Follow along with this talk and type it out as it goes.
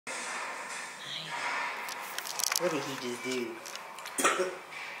What did he just do?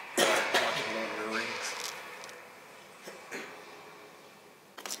 Watching Lord of the Rings.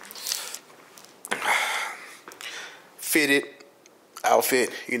 Fitted outfit,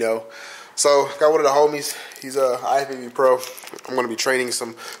 you know. So got one of the homies. He's a IFBB pro. I'm gonna be training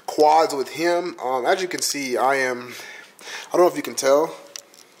some quads with him. As you can see, I don't know if you can tell.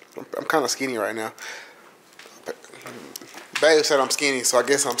 I'm kind of skinny right now. Bailey said I'm skinny, so I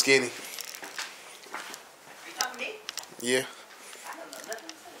guess I'm skinny. You talking to me? Yeah. I don't know nothing.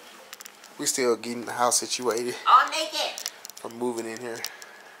 We still getting the house situated. All naked. I'm moving in here.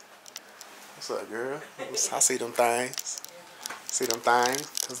 What's up, girl? I see them things. See them things?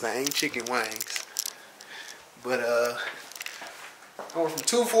 Because they ain't chicken wings. But, going from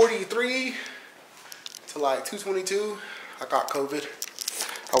 243 to like 222. I got COVID.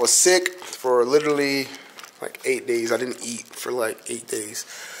 I was sick for literally like 8 days. I didn't eat for like 8 days.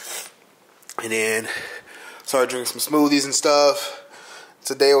 And then started drinking some smoothies and stuff.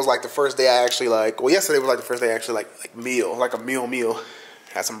 Today was like the first day I actually yesterday was like the first day I actually like a meal.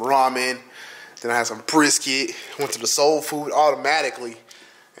 Had some ramen. Then I had some brisket. Went to the soul food automatically.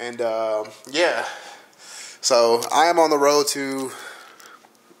 And yeah. So I am on the road to,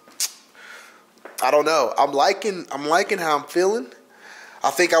 I don't know. I'm liking how I'm feeling. I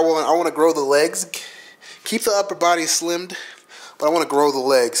think I want to grow the legs. Keep the upper body slimmed, but I want to grow the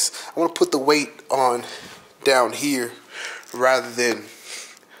legs. I want to put the weight on down here rather than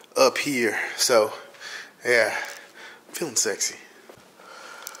up here. So, yeah, I'm feeling sexy.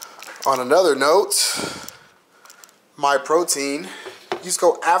 On another note, my protein, just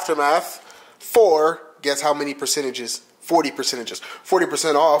go Aftermath for, guess how many percentages? 40 percentages.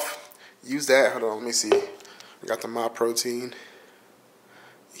 40% off. Use that. Hold on, let me see. We got the My Protein.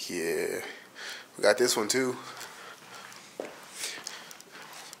 Yeah. We got this one too.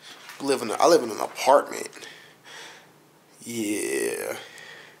 I live in an apartment. Yeah.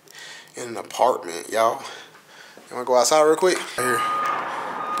 In an apartment, y'all. You wanna go outside real quick? Right here.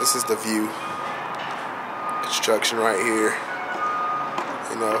 This is the view. Construction right here.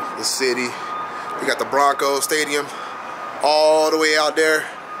 You know, the city. We got the Broncos Stadium all the way out there.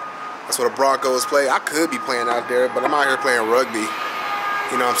 That's where the Broncos play. I could be playing out there, but I'm out here playing rugby.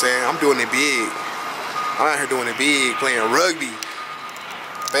 You know what I'm saying? I'm doing it big. I'm out here doing it big, playing rugby.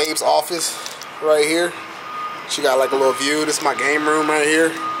 Babe's office right here. She got like a little view. This is my game room right here.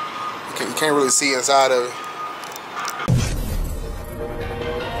 You can't really see inside of it.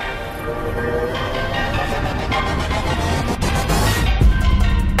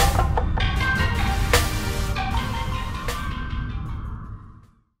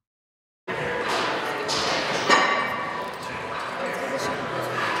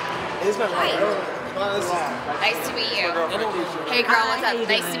 Nice to meet you. Hey girl, what's up?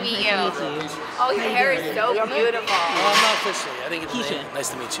 Nice to meet you. Oh, your hair is so beautiful. Well, not officially. I think it's nice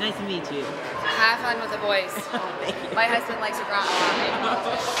to meet you. Nice to meet you. Have fun with the boys. My husband likes to ground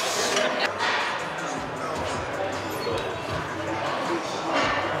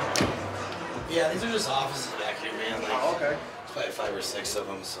Yeah, these are just offices back here, man. Like, Oh, okay. There's probably 5 or 6 of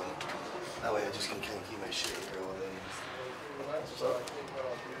them, so that way I just can kind of keep my shit here all day.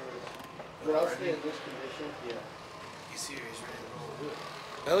 But I'll stay in this condition. Yeah. You serious, man?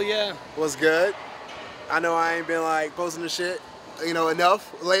 Hell yeah. What's good? I know I ain't been like posting the shit, you know,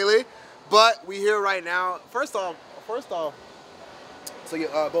 enough lately, but we here right now. First off, so you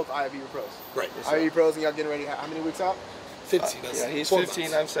both IFBB pros. Right. IFBB pros, and y'all getting ready. How many weeks out? 15. Yeah, he's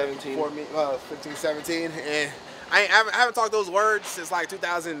 15, I'm 17. 15, 17, and I haven't talked those words since like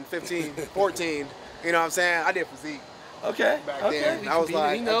 2015, 14. You know what I'm saying? I did physique. Okay. Back then, I was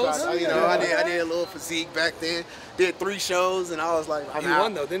like, he knows. I did a little physique back then. Did 3 shows, and I was like, I'm You out.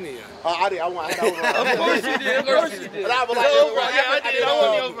 won though, didn't you? I did. I won. I won. Of course you did. Of course you did. But I was like, I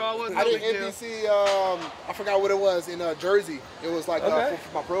won the overall. I did NBC. I forgot what it was in Jersey. It was like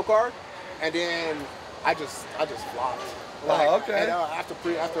for my pro card, and then I just flopped. Like, okay. And after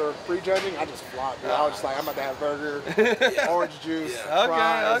pre-judging, I just flopped. I was just like, I'm about to have burger, orange juice,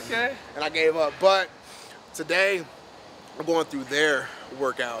 fries, and I gave up. But today, I'm going through their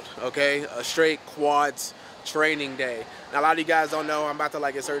workout, okay? A straight quads training day. Now, a lot of you guys don't know, I'm about to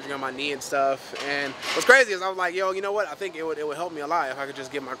like get surgery on my knee and stuff. And what's crazy is I was like, yo, you know what? I think it would help me a lot if I could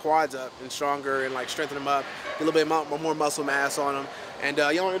just get my quads up and stronger and like strengthen them up, get a little bit more muscle mass on them. And you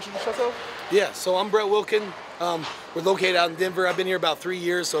want to introduce yourself? Yeah, so I'm Brett Wilkin. We're located out in Denver. I've been here about 3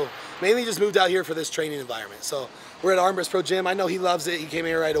 years, so mainly just moved out here for this training environment. So we're at Armbrust Pro Gym. I know he loves it. He came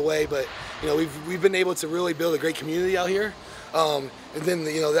here right away, but you know we've been able to really build a great community out here. And then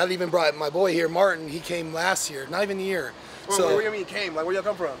you know that even brought my boy here, Martin. He came last year, not even a year. So where you came? Like where y'all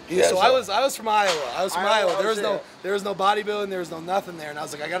come from? Yeah, so I was from Iowa. Iowa. There was no bodybuilding. There was no nothing there. And I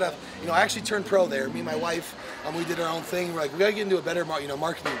was like, I gotta, I actually turned pro there. Me and my wife, we did our own thing. We're like, we gotta get into a better,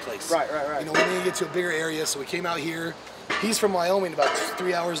 marketing place. Right. We need to get to a bigger area. So we came out here. He's from Wyoming, about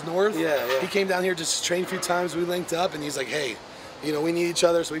 3 hours north. Yeah. He came down here just to train a few times. We linked up, and he's like, hey, we need each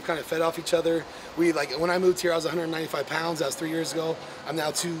other, so we've kind of fed off each other. When I moved here, I was 195 pounds. That was 3 years ago. I'm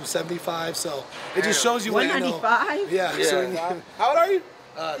now 275, so it just shows you what you know. 195? Yeah. So how old are you?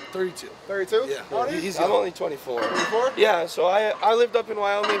 32. 32? Yeah. How old are you? I'm only 24. 24? Yeah, so I lived up in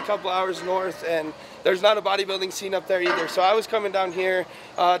Wyoming, a couple hours north, and there's not a bodybuilding scene up there either. So I was coming down here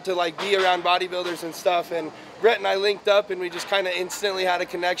to be around bodybuilders and stuff, and Brett and I linked up, and we just kind of instantly had a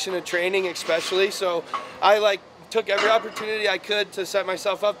connection to training, especially. So I took every opportunity I could to set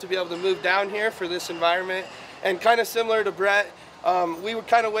myself up to be able to move down here for this environment. And kind of similar to Brett, we would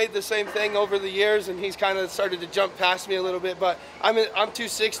kind of weighed the same thing over the years, and he's kind of started to jump past me a little bit. But I'm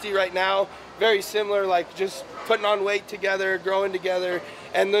 260 right now, very similar, just putting on weight together, growing together.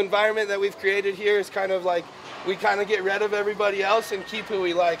 And the environment that we've created here is kind of we kind of get rid of everybody else and keep who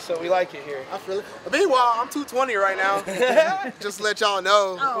we like, so we like it here. I feel it. Meanwhile, I'm 220 right now. Just to let y'all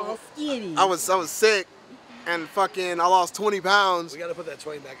know. Oh, skinny. I was sick. And I lost 20 pounds. we got to put that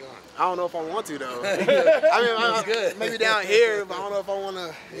 20 back on. I don't know if I want to though. I mean, maybe down here, but I don't know if I want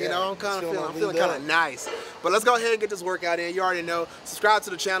to. I'm feeling kind of nice. But let's go ahead and get this workout in. You already know. Subscribe to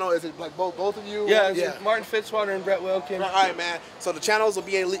the channel. Is it both of you? Yeah, it's Martin Fitzwater and Brett Wilkin. All right, man. So the channels will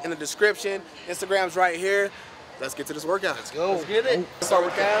be in the description. Instagram's right here. Let's get to this workout. Let's go. Let's get it. Let's start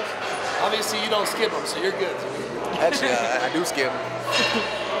with calves. Obviously, you don't skip them, so you're good. Actually, I do skip.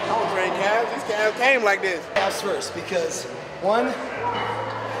 I don't train calves. These calves came like this. Calves first, because one,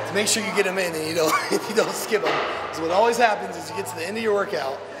 to make sure you get them in and you don't skip them. So what always happens is you get to the end of your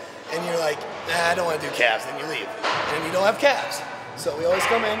workout and you're like, I don't want to do calves, then you leave. And you don't have calves. So we always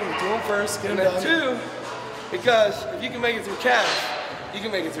come in, we do them first, get them done. And 2, because if you can make it through calves, you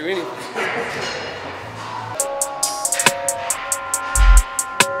can make it through anything.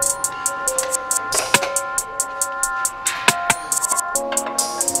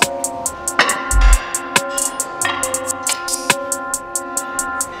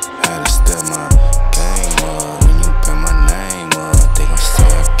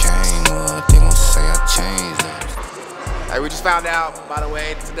 We just found out, by the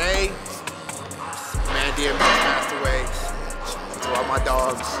way, today, man DMX passed away. To all my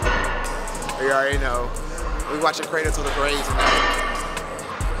dogs. You already know. We watching Cradle to the Grave tonight.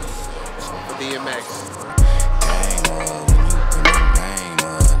 For DMX.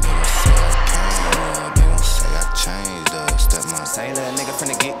 Same little nigga from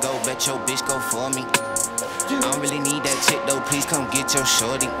the get-go, bet your bitch go for me. I don't really need that chick though, please come get your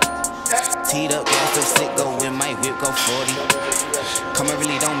shorty. Teed up, gas so sick, go with my whip, go 40. Come on,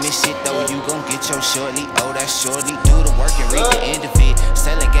 really don't miss shit though, you gon' get your shortly. Oh, that's shortly, do the work and reach the end of it.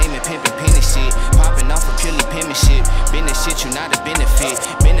 Selling game and pimpin' penny shit. Popping off of purely penmanship. Business shit, you not a benefit.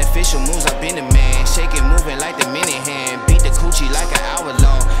 Beneficial moves, I been a man. Shake it, moving like the minute hand. Beat the coochie like an hour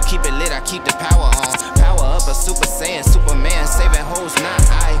long. Keep it lit, I keep the power on. Power up, a Super Saiyan, Superman. Saving hoes, not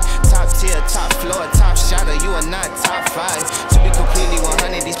I. Top tier, top floor, top shotter, you are not top 5. To be completely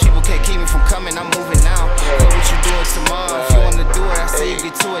 100, these people can't keep me from coming, I'm moving now. What you doing tomorrow? If you wanna do it, I say you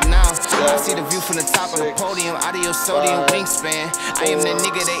get to it now. I see the view from the top of the podium, out of your sodium wingspan. I am that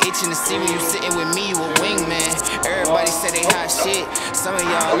nigga that itching to see me. You sitting with me, you a wingman. Everybody say they hot shit. Some of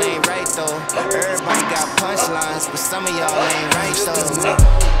y'all ain't right though. Everybody got punchlines, but some of y'all ain't right though.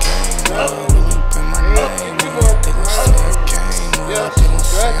 My name, they gon' say I came up, they gon'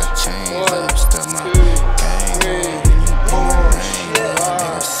 say I changed up, step my game up. When you put my name up,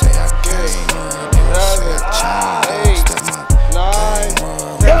 they gon' say I came up, they gon' say I changed up, step my game up. When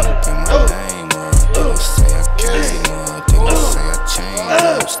you put my name up, they gon' say I came up, they gon' say I changed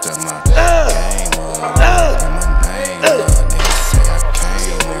up, step my game up. When you put my name up, they gon' say I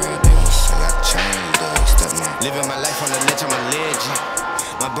came up, they gon' say I changed up, step my. Living my life on the ledge, I'm a legend.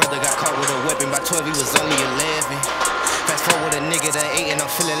 My brother got caught with a weapon, by 12 he was only 11. Fast forward a nigga that 8 and I'm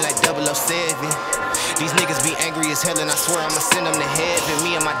feeling like 007. These niggas be angry as hell and I swear I'ma send them to heaven.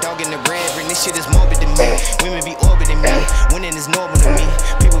 Me and my dog in the reverend, this shit is morbid to me. Women be orbiting me, winning is normal to me.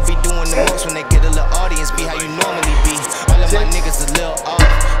 People be doing the most when they get a little audience, be how you normally be. All of my niggas a little off,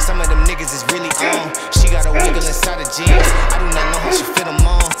 some of them niggas is really on. She got a wiggle inside her jeans, I do not know how she fit them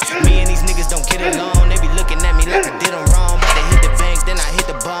on. Me and these niggas don't get along, they be looking at me like I did them wrong. But they hit the bank, then I hit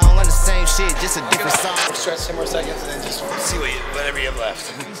the bong on the same shit, just a different song. Stretch 10 more seconds and then just see whatever you have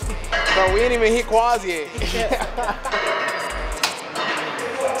left. Bro, we ain't even hit quads yet.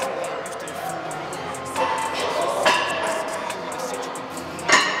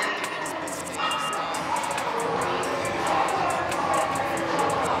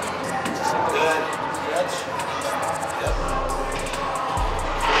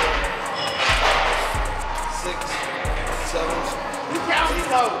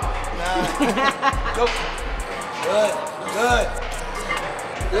 Go. Good. Good.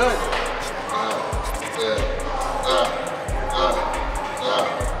 Good.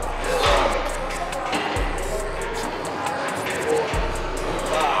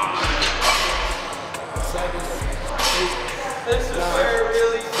 This is where it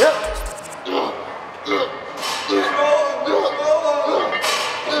really. Yep.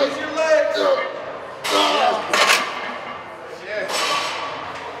 Use your legs.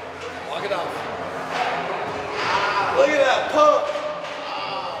 Walk it off. Look at that pump.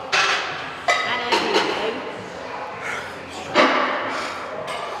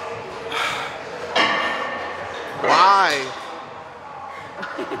 Why?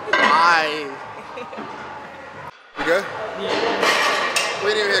 Why? You good? We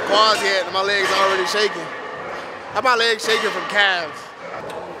didn't even hit quads yet, and my legs are already shaking. How my legs shaking from calves?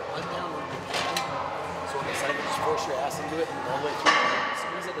 So on the side, just force your ass into it and all the way through.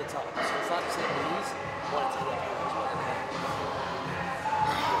 Squeeze at the top. So it's not just like knees. One to the other.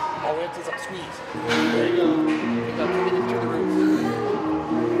 All the way up to the top. Squeeze. There you go. Pick up, bring it through the roof.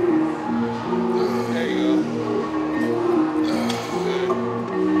 There you go.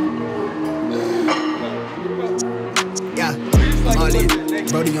 Yeah, all in.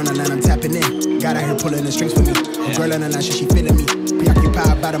 Brody on the line, I'm tapping in. Got out here pulling the strings for me. A girl on the line, she feeling me.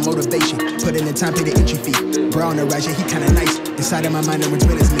 Preoccupied by the motivation. Put in the time, pay the entry fee. Bro on the rise, yeah, he kinda nice. Inside of my mind, I'm as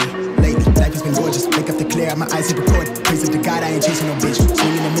real as me. Lately, life has been gorgeous. Wake up to clear, my eyes hit record. Praise up to God, I ain't chasing no bitch.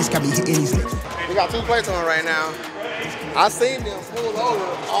 Swinging the miss, got me hitting these lips. We got 2 plates on right now. I seen them smooth over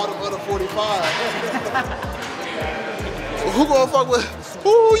all the other 45. Well, who gonna fuck with?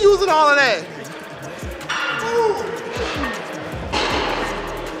 Who using all of that?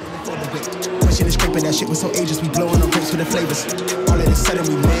 Pushing and scraping, that shit was so ageless. We blowing on grapes for the flavors. All of a sudden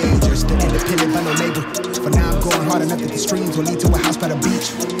we major, still independent by no label. For now I'm going hard enough that the streams will lead to a house by the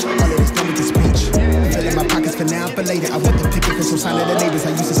beach. All of this done with the speech. Filling my pockets for now, for later. I want them picking for some sign of the neighbors.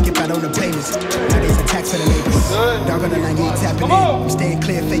 I used to skip out on the payments. Nowadays a tax for the neighbors. Dog on the line, you ain't tapping in. We staying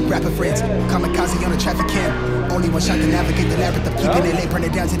clear, fake rapper friends. Kamikaze on the traffic cam. Only one shot to navigate the labyrinth of keeping it late, burn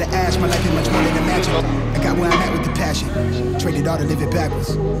it down to the ash. My life is much more than imagined. I got where I'm at with the passion. Traded all to live it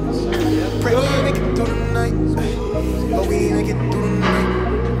backwards. Pray we make it through the night. But we make it through the night.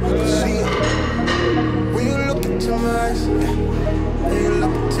 You can see it. When you look into my eyes. When you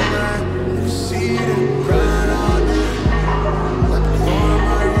look into my eyes. You can see it. Grind all day. Like the going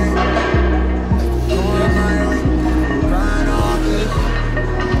my way. Like the going my way. Grind all day.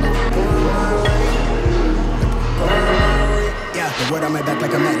 Like the going my way. Yeah, the word on my back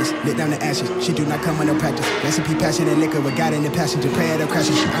like a madness. Lit down the ashes. She do not come with no practice. Recipe passion and liquor with God in the passenger. Pray at her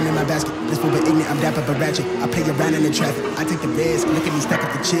crashes. I'm in my basket. This fool but ignorant. I'm dapper but ratchet. I play around in the traffic. I take the risk. Look at me stack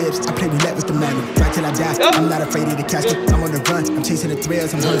up the chips. I play roulette with the man. Right till I die. I'm not afraid of the casket. I'm on the run. I'm chasing the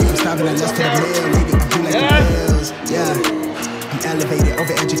thrills. I'm hungry. I'm starving. I lust for the meal. Lady, I do like the pills. Yeah. I'm elevated,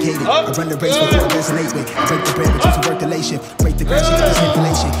 overeducated. I run the race before I resonate with. Break the bread, but just to work the late shift. Break the grass, you get the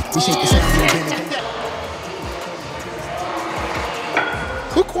circulation. We shake the sound, you organic.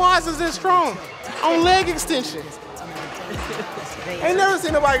 Who quads is this strong? On leg extensions. Ain't never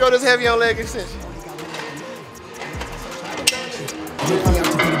seen nobody go this heavy on leg extension. Look me out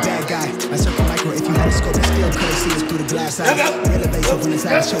to be the bad guy. I circle micro if you had a scope, you still couldn't see us through the glass eyes. Real evasive when it's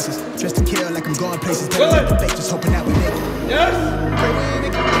out of choices. Dressed to kill like I'm going places. Better like the fake, just hoping that we make it. Yes.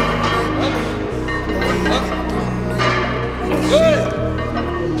 Good.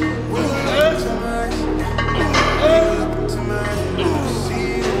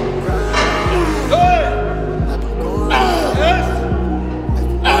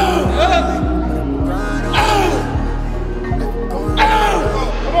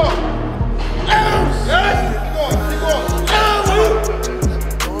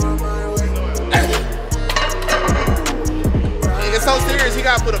 It's so serious, he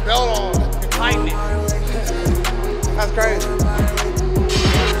gotta put a belt on. Tighten it. That's crazy.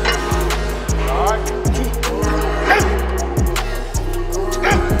 All right.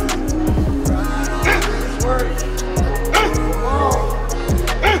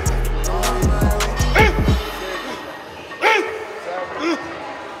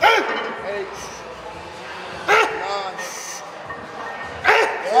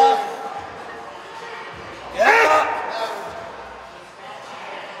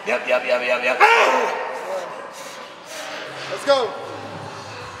 Yep. Let's go.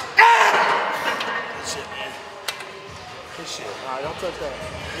 Shit, man. Good shit. All right, don't touch that.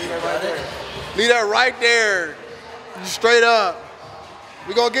 Leave that right there. Leave that right there. Straight up.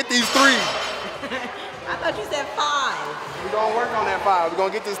 We're going to get these 3. I thought you said 5. We're going to work on that 5. We're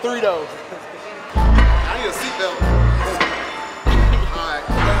going to get this 3, though. I need a seatbelt. All right.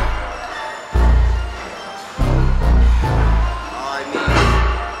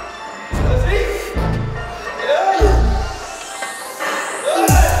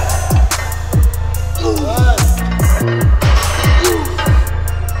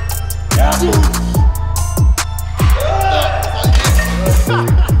 Just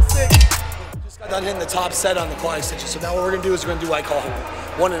got done hitting the top set on the quad extension. So now what we're gonna do is we're gonna do what I call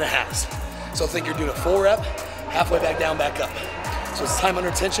 1.5s. So think you're doing a full rep, halfway back down, back up. So it's time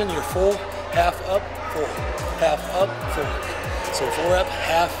under tension, you're full, half up, full, half up, full. So full rep,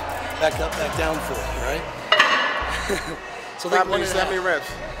 half, back up, back down, full, all right? So think 70 reps.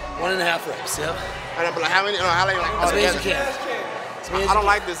 1.5 reps, yep. And I'm like, how many, how many, like, As many as you can. I don't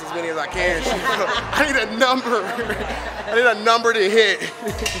like this as many as I can. I need a number. I need a number to hit.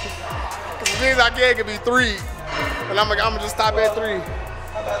 As many as I can could be 3. And I'm gonna just stop at 3.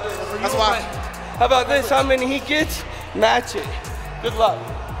 That's why. How about this? How many he gets? Match it. Good luck.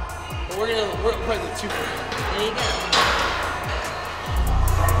 But we're putting the 2 for There you go.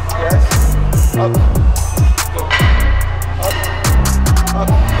 Yes. Up. Go. Up. Up.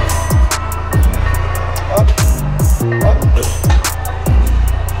 Up. Up.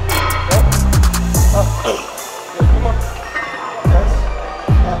 Up. Good. Come on. Yes.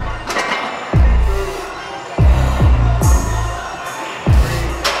 Up.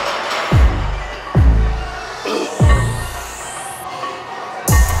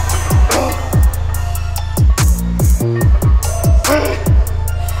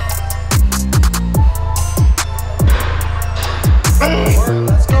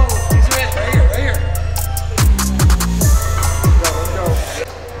 Let's go. These are it. Right here.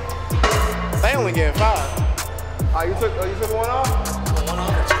 They only getting 5. Oh, you took 1 off? One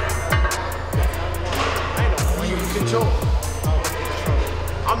off. I ain't no way. You control.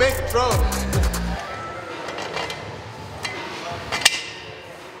 I'm in control.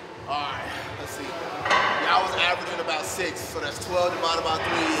 Alright, let's see. Yeah, I was averaging about 6, so that's 12 divided by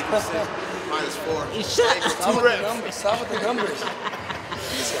 3 equals 6 minus 4. You shut up. Stop with the numbers. Stop with the numbers.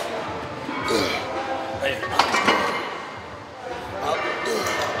 Right here. Up.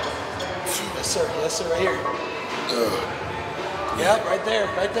 Yes, sir. Yes, sir. Right here. Yep, right there.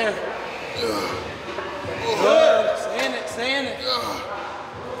 Right there. Good. Stay in it. Stay in it.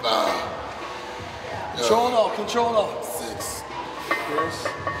 Control it all. Control it all. 6. Yes.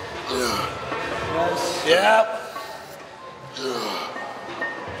 Yes. Yep.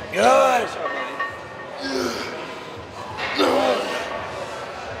 Good.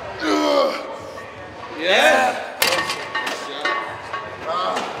 Yeah.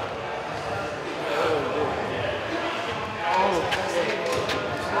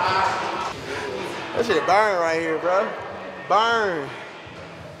 That shit burn right here, bro. Burn.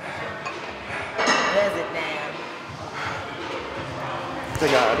 Does it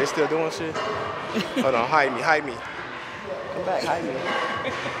now? Are they still doing shit? Hold on, hide me. Come back, hide me.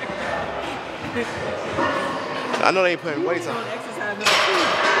 I know they ain't putting weights on.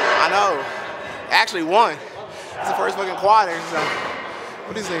 I know. Actually, 1. It's the first fucking quad exercise.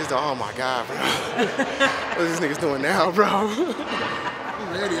 What these niggas doing? Oh my god, bro. What are these niggas doing now, bro?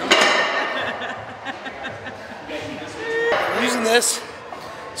 I'm ready. We're using this.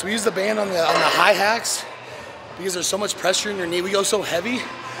 So we use the band on the high hacks because there's so much pressure in your knee. We go so heavy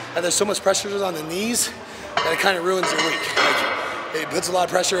that there's so much pressure on the knees that it kind of ruins your week. Like, it puts a lot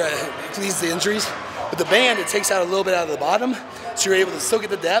of pressure, it leads to injuries. With the band, it takes out a little bit out of the bottom, so you're able to still get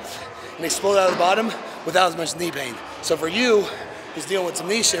the depth and explode out of the bottom without as much knee pain. So for you, who's dealing with some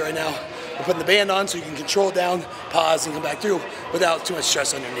knee shit right now, we're putting the band on so you can control it down, pause, and come back through without too much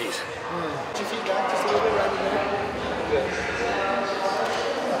stress on your knees. Put your feet back just a little bit right in there. Good.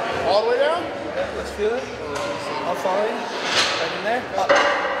 All the way down? Yeah, let's feel it. How far in? Right in there. Up.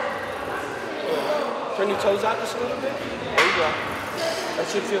 Turn your toes out just a little bit. There you go. That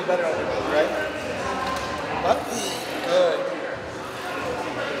should feel better on your toes, right? Up. Good.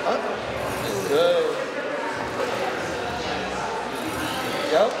 Up. Good.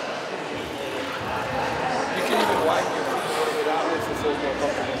 Yep. You can even widen your feet a little bit out if it feels more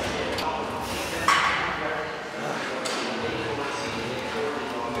comfortable.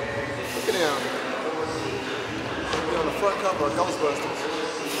 Look at him. He's on the front cover of Ghostbusters.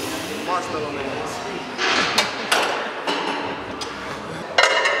 Marshmallow Man's.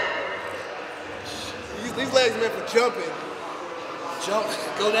 These legs meant for jumping. Jump,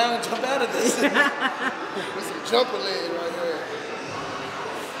 go down and jump out of this. There's some jumper legs right here.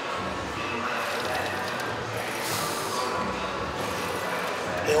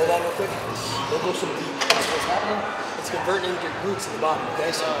 Hey, hold on real quick. Don't go so deep. That's what's happening. It's converting into your glutes at the bottom,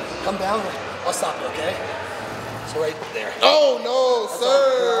 okay? So come down, I'll stop it, okay? So right there. Oh, no, That's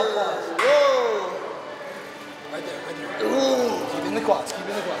sir. Whoa. Whoa. Right there, right there. Ooh. Keep in the quads, keep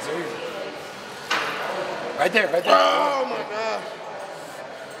in the quads. There you go. Right there, right there. Oh, my God.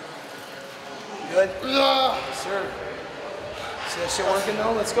 Good? Ah. Yes, sir. See that shit working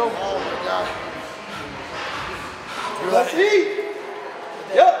though? Let's go. Oh my God. Left feet.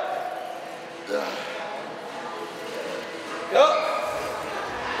 Yep. Yep. Yo.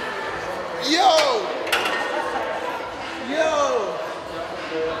 Yo.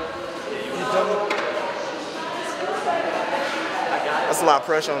 That's a lot of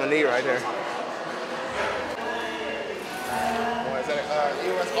pressure on the knee right there. Boy, is that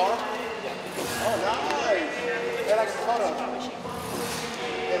EOS R? Oh, nice. They're like a photo.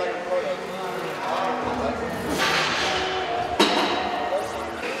 They're like a photo.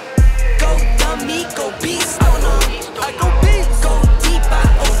 Go dummy, go beast, oh no. I go beast, go deep, I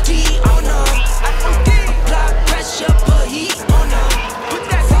OD, oh no. I go deep, apply pressure, put heat, oh no. Put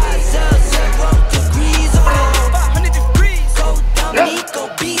that 500 degrees, oh no. 500 degrees, go dummy, go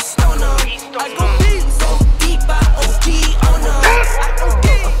beast, oh no. I go beast, go deep, I OD, oh no. I go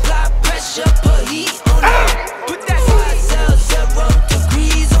deep, apply pressure, put heat, oh no. Put that 500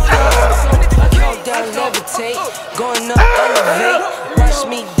 degrees, oh no. I go down, levitate, going up, elevate. Watch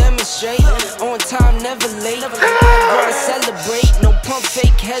me demonstrate, on time, never late. I'm gonna celebrate, no pump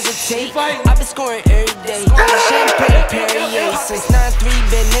fake, hesitate. I've been scoring every day, champagne Perrier. Since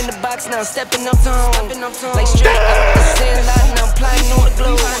 9-3, been in the box, now stepping up to home. Like straight out the sand line, now I'm flying on the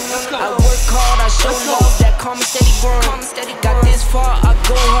globe. I work hard, I show love, that karma steady growing. Got this far, I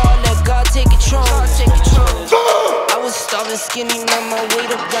go hard, let God take control. I was starving skinny, now my weight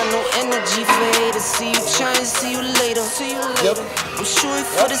up, got no energy for haters. See you trying, see you later. I'm shooting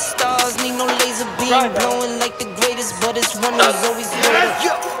for the stars, need no laser beam, blowing like the greatest, but it's one who's always later.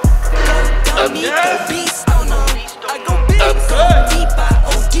 Go dummy, go beast, oh no. I go beast, go deep, I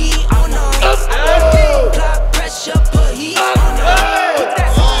OD, oh no. I go deep, apply pressure, put heat, oh no. Put that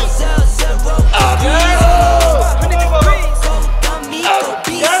 500 degrees, oh no. 100 degrees, go dummy, go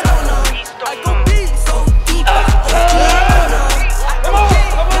beast, oh no. I go beast, go deep, I OD, oh no. I go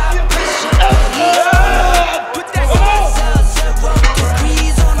deep, apply pressure, put heat, oh no. Put that 500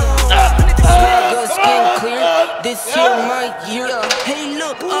 degrees, oh no. Swagger, skin clear, this here my year. Hey,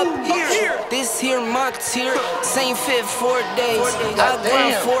 look up here, this here my tier. Same fit 4 days, I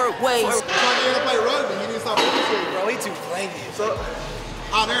grind 4 ways. He's trying to play rugby. He needs to stop bullshit. Bro, he too flanky. So,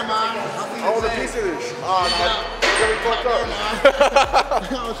 oh, never mind. I want a piece of this. Oh, no. Get me fucked up.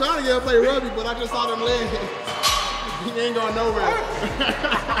 I was trying to get him to play rugby, but I just saw them legs. He ain't going nowhere.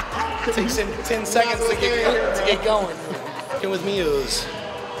 Takes him 10 seconds to get going. And with me, it was.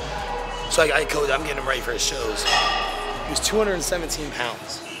 So I coach, I'm getting him ready for his shows. He was 217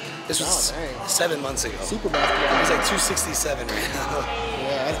 pounds. This was 7 months ago. Super basketball. He's like 267 right now.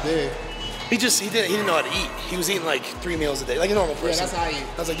 Yeah, that's big. He didn't know how to eat. He was eating like 3 meals a day, like a normal person. Yeah, that's how I eat.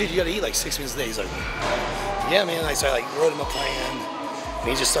 I was like, dude, you gotta eat like 6 meals a day. He's like, yeah, man. So I like wrote him a plan, and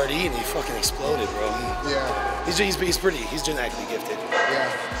he just started eating. He fucking exploded, bro. Yeah. He's genetically gifted. Yeah.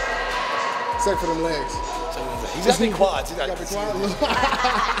 Except for them legs. He's got big quads. He does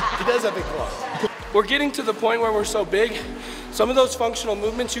have big quads. We're getting to the point where we're so big, some of those functional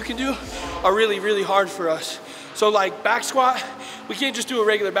movements you can do are really, really hard for us. So like back squat, we can't just do a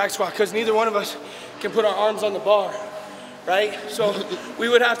regular back squat because neither one of us can put our arms on the bar, right? So we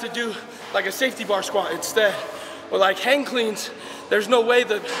would have to do like a safety bar squat instead. Or like hang cleans, there's no way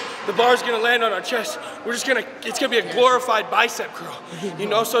the bar's gonna land on our chest. It's gonna be a glorified bicep curl, you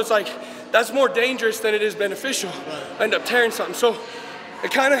know? So it's like, that's more dangerous than it is beneficial. I end up tearing something. So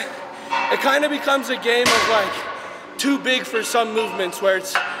it kind of becomes a game of like too big for some movements where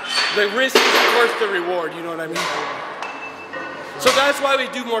it's the risk is worth the reward, you know what I mean? So that's why we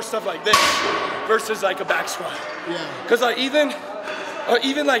do more stuff like this versus like a back squat. Yeah. Because like even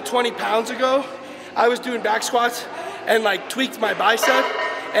like 20 pounds ago, I was doing back squats and like tweaked my bicep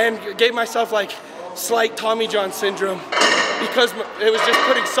and gave myself like slight Tommy John syndrome because it was just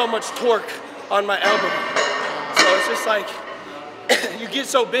putting so much torque on my elbow. So it's just like, you get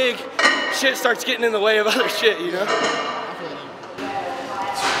so big, shit starts getting in the way of other shit, you know?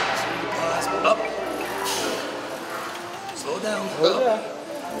 Up. Slow down. Up.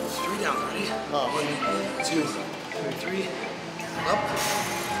 3 down, ready? 1, 2, 3. Up.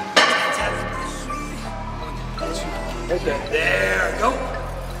 Right there. There, go.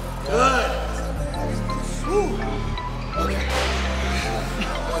 Good. Woo. Okay.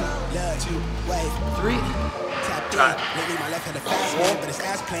 1, 2, 3. Try. Lately my life had a fast man, but it's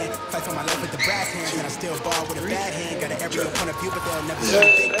ass plan. Fight for my life with the brass hands, and I still ball with a bad hand. Got an aerial point of view, but they'll never see a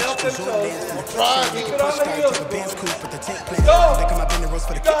fake. Zoom dance from the kitchen, you can push start to the band's coupe, but the tank plan. They come up in the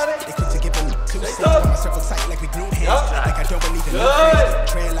roast for the kicks. They quick to give them 2 cents. My circle tight like we glued hands. Like I don't believe in no friends.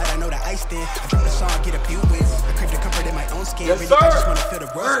 Trail like I know the ice stand. I drop the song, get a few wins. I crave the comfort in my own skin. Really, I just wanna feel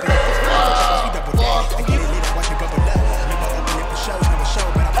the world spin. We double down. I get it lit, I watch it bubble up. Never open it. shows, never show,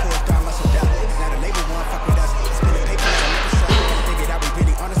 but I pulled down my sold out. Now the label won't fuck with us. Spend the paper like I never sold. Figured I was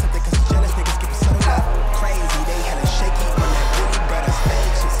really onto something, cause the jealous niggas get settled up. Crazy, they hella shaky on that booty, but I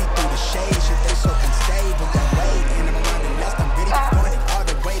fake. Shit see through the shade, shit they so unstable. That weight, and I'm around the lust, I'm really going all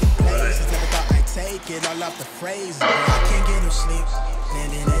the way to places. Never thought I'd take it all off the phrases, but I can't get no sleep.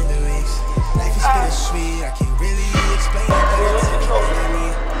 Living in the weeks, life is bittersweet. I can't really explain it, but it's everything I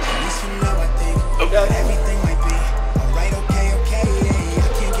need. At least for now I think that everything might be alright. Okay, okay, yeah. I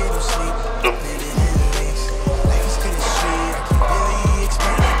can't get no sleep. Living in the weeks, life is bittersweet. I can't really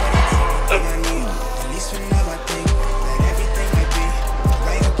explain it, but it's everything I need. At least for now I think that everything might be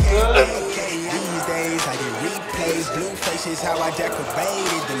alright. Okay, okay, okay. These days I get replays, blue faces, how I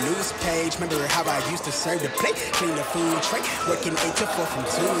decorated the news page. Remember how I used to serve the plate, clean the food tray, working 8 to 4 from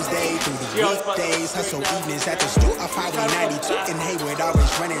Tuesday through the weekdays. Hustle evenings at the stool off Highway 92 in Hayward, always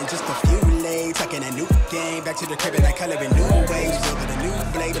running just a few lanes, tucking a new game back to the crib and I color in new ways. Building a new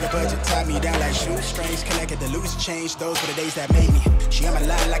blade, but the budget tied me down like shoestrings. Collected the loose change, those were the days that made me. She on my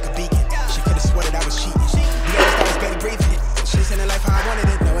line like a beacon. She could've swore that I was cheating. The others I was barely breathing. She's in the life how I wanted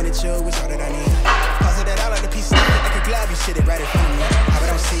it, knowing that you was all that I need. Puzzle that all of the pieces like a glove, you sit it right in front of me. How I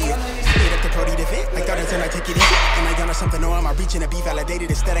don't see it. Speed up the Brody to fit. Like thought until I take it easy. Am I gonna something or am I reaching to be validated?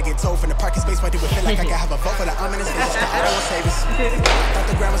 Instead I get told from the parking space, why do it feel like I can have a vote for the ominous faces? I don't want savings. Thought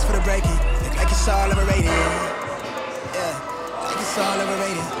the ground was for the breaking. Like it's all overrated. Yeah, like it's all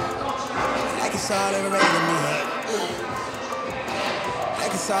overrated. Like it's all overrated to me.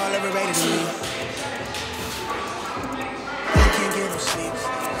 Like it's all overrated to me. Get no sleep,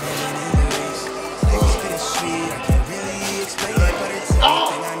 living in the waste. Life is bittersweet, I can't really explain it, but it's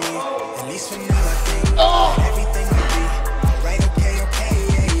everything I need. At least for now I think that everything will be alright, okay, okay,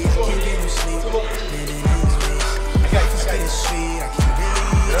 yeah. I can't get no sleep, living in the waste. Life is bittersweet, I can't really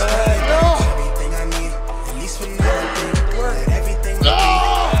explain it, but it's everything I need. At least for now I think that everything will be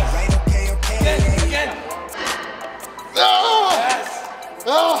alright, okay, okay, yeah.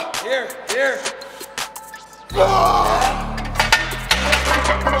 Here, here.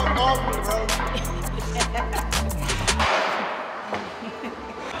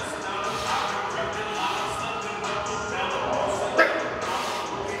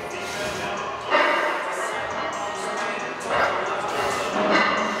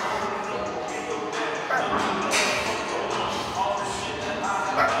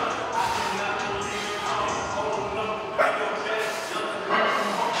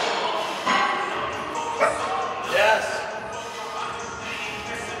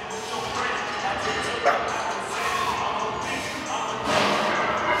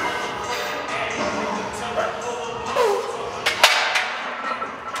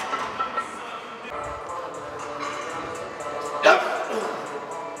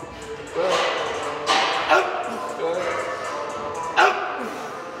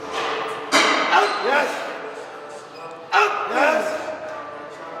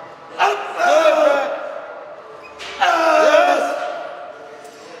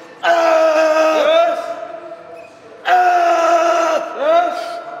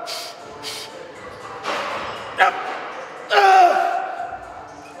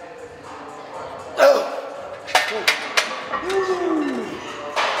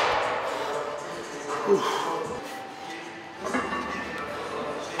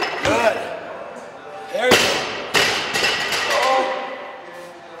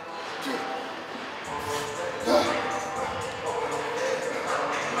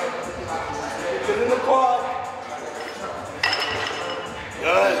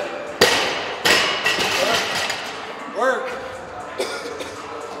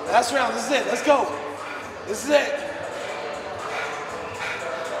 Last round, this is it, let's go. This is it.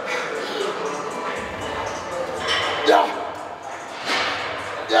 Yeah.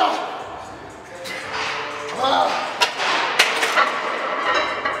 Yeah.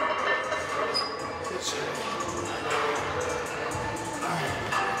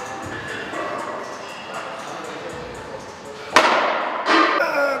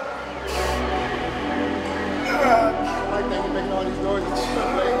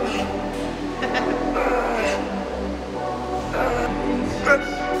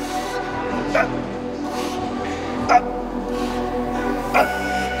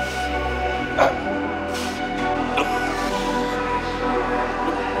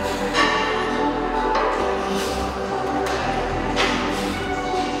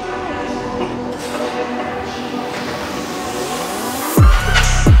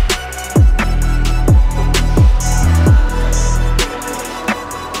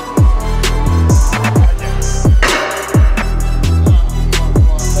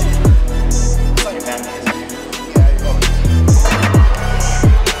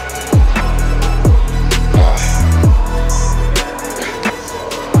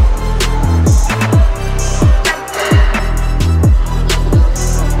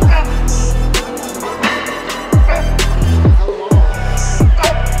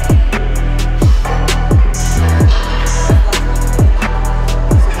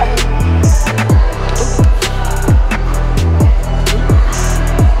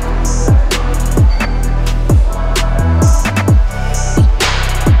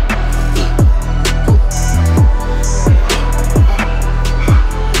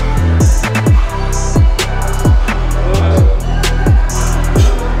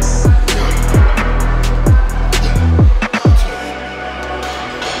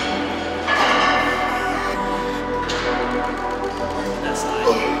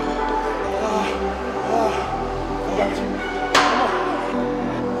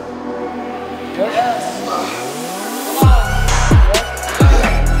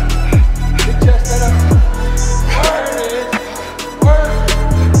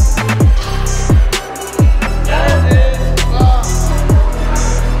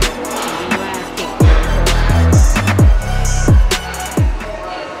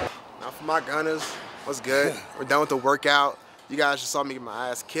 for my gunners, what's good? We're done with the workout. You guys just saw me get my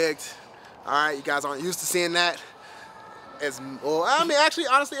ass kicked. All right, you guys aren't used to seeing that. As well, I mean, actually,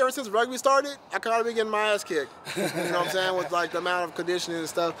 honestly, ever since rugby started, I kind of been getting my ass kicked. You know what I'm saying? With like the amount of conditioning and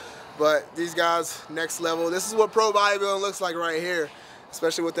stuff. But these guys, next level. This is what pro bodybuilding looks like right here,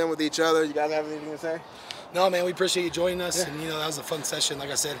 especially with them with each other. You guys have anything to say? No, man, we appreciate you joining us, and you know that was a fun session.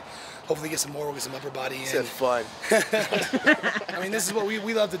 Like I said, hopefully get some more. We'll get some upper body in. It's fun. I mean, this is what we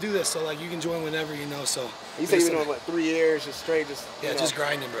love to do this. So like, you can join whenever, you know. So you say you've been doing what, 3 years, just straight, just just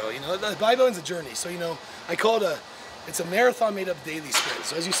grinding, bro. You know, bodybuilding's a journey. So you know, I call it it's a marathon made up of daily sprints.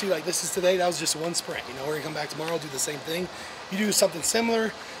 So as you see, like this is today, that was just one sprint. You know, we're gonna come back tomorrow, do the same thing. You do something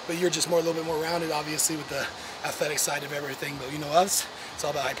similar, but you're just a little bit more rounded, obviously, with the athletic side of everything. But you know us, it's all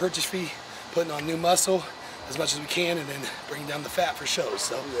about hypertrophy, putting on new muscle as much as we can, and then bringing down the fat for shows.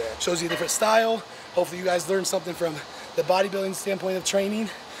 So shows you a different style. Hopefully you guys learn something from the bodybuilding standpoint of training,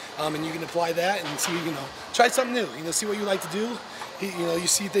 and you can apply that and see, you know, try something new. You know, see what you like to do. You know, you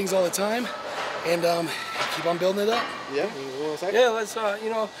see things all the time, and keep on building it up. Yeah. Yeah. Let's you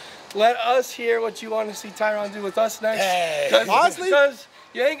know, let us hear what you want to see Terron do with us next. Hey. Honestly, because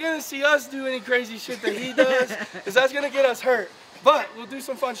you ain't gonna see us do any crazy shit that he does, because that's gonna get us hurt. But we'll do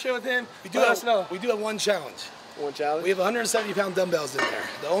some fun shit with him. We do have one challenge. One challenge? We have 170-pound dumbbells in there.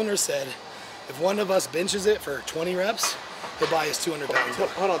 The owner said if one of us benches it for 20 reps, he'll buy us 200 pounds.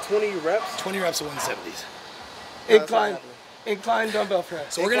 Hold on, 20 reps? 20 reps of 170s. Incline dumbbell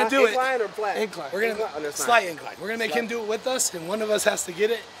press. So we're going to do it. Incline or flat? Incline. We're going to slight incline. We're going to make him do it with us, and one of us has to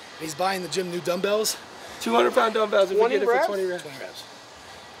get it. And he's buying the gym new dumbbells. 200-pound dumbbells if we get it for 20 reps. 20 reps.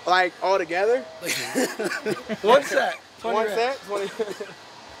 Like all together? One set. 20 one reps. set? 20.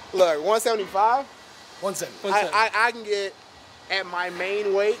 Look, 175? 170. I can get at my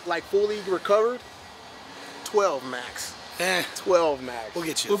main weight, like fully recovered, 12 max. 12 max. We'll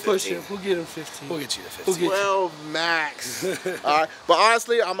get you. We'll push him. We'll get him 15. We'll get you to 15. 12 max. All right. But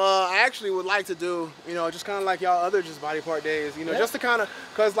honestly, I actually would like to do, you know, just kind of like y'all other just body part days, you know, just to kind of,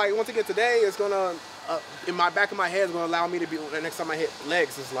 because like once I get today, it's gonna, in my back of my head, it's gonna allow me to be, the next time I hit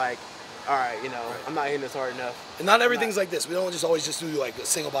legs, it's like, all right, you know, I'm not hitting this hard enough. And not everything's like this. We don't just always just do like a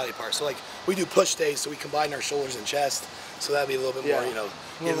single body part. So like we do push days, so we combine our shoulders and chest. So that'd be a little bit more, you know,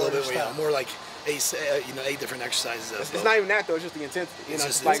 get a little bit more, you know, more like 8 different exercises. It's not even that though. It's just the intensity. You know,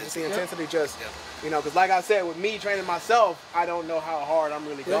 just like the intensity. Just you know, because like I said, with me training myself, I don't know how hard I'm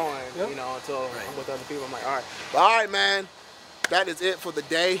really going. You know, until I'm with other people. I'm like, all right, but all right, man. That is it for the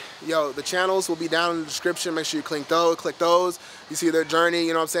day. Yo, the channels will be down in the description. Make sure you click those. You see their journey,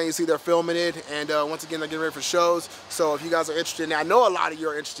 you know what I'm saying? You see they're filming it. And once again, they're getting ready for shows. So if you guys are interested in that, I know a lot of you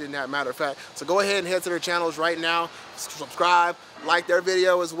are interested in that, matter of fact. So go ahead and head to their channels right now. Subscribe, like their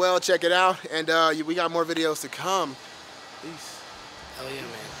video as well. Check it out. And we got more videos to come. Peace. Hell yeah,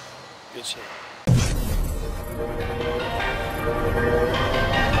 man. Good shit.